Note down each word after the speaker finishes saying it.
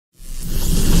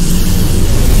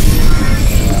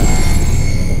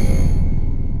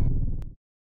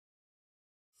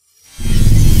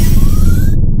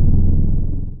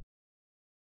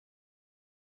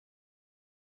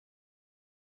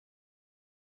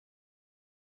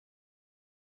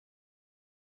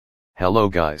Hello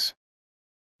guys.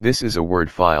 This is a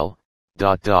Word file,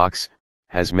 .docs,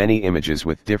 has many images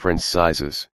with different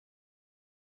sizes.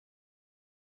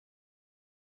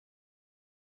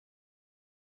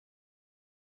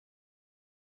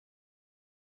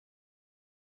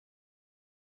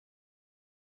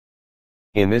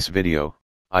 In this video,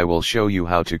 I will show you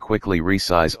how to quickly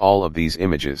resize all of these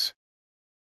images.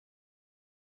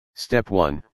 Step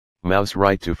 1, mouse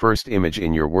right to first image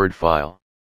in your Word file.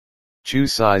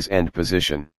 Choose size and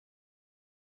position.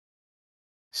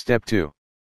 Step 2.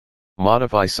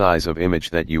 Modify size of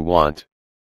image that you want.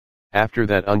 After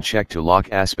that, uncheck to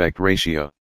lock aspect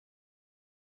ratio.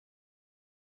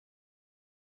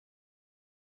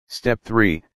 Step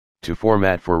 3, to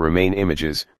format for remain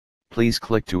images, please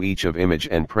click to each of image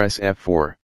and press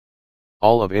F4.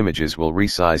 All of images will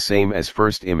resize same as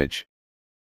first image.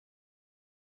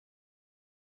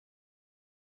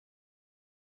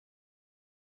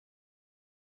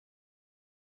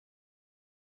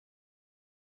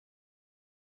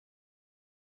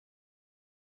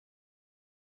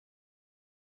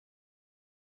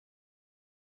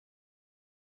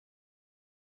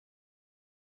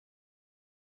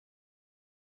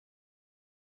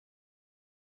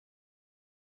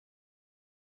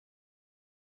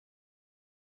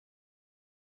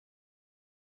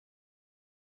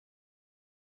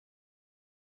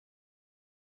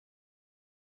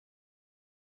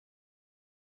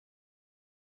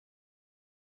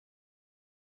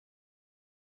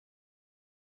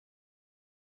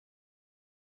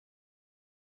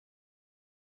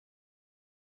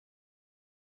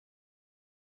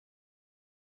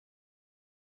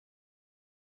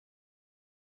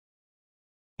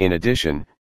 In addition,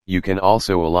 you can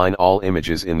also align all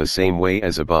images in the same way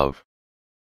as above.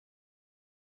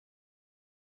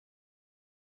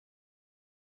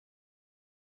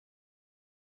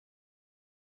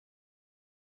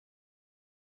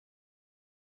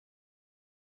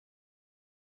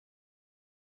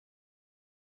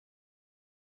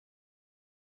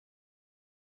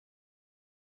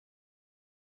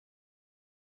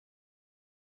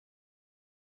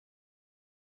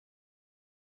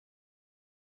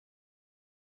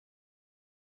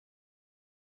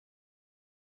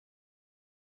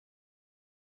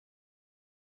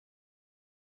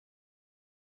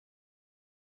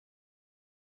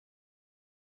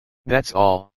 That's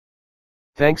all.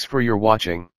 Thanks for your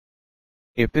watching.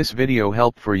 If this video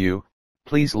helped for you,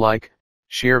 please like,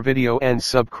 share video and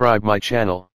subscribe my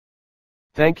channel.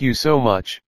 Thank you so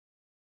much.